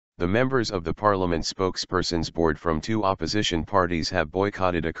The members of the Parliament Spokespersons Board from two opposition parties have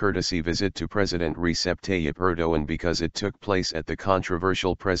boycotted a courtesy visit to President Recep Tayyip Erdoğan because it took place at the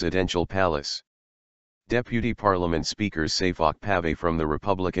controversial presidential palace. Deputy Parliament Speakers Şafak Pavey from the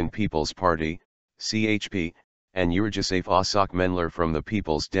Republican People's Party, CHP, and Yurdusev Özsökmenler from the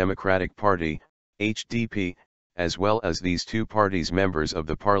People's Democratic Party, HDP, as well as these two parties' members of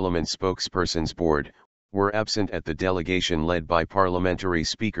the Parliament Spokespersons Board, were absent at the delegation led by Parliamentary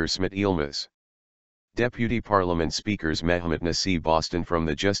Speaker İsmet Yılmaz. Deputy Parliament Speakers Mehmet Naci Bostancı from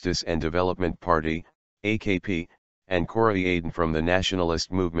the Justice and Development Party, AKP, and Koray Aydın from the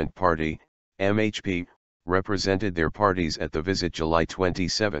Nationalist Movement Party, MHP, represented their parties at the visit July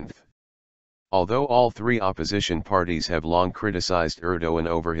 27. Although all three opposition parties have long criticized Erdoğan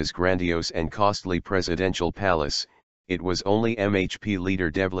over his grandiose and costly presidential palace, it was only MHP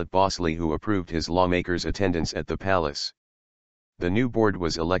leader Devlet Bahçeli who approved his lawmakers' attendance at the palace. The new board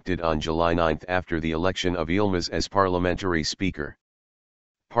was elected on July 9 after the election of Yılmaz as parliamentary speaker.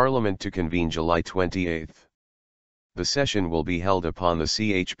 Parliament to convene July 28. The session will be held upon the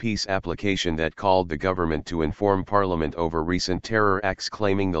CHP's application that called the government to inform Parliament over recent terror acts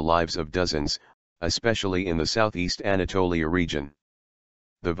claiming the lives of dozens, especially in the southeast Anatolia region.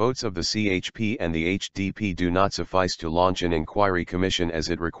 The votes of the CHP and the HDP do not suffice to launch an inquiry commission as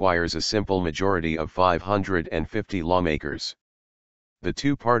it requires a simple majority of 550 lawmakers. The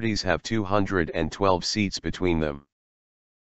two parties have 212 seats between them.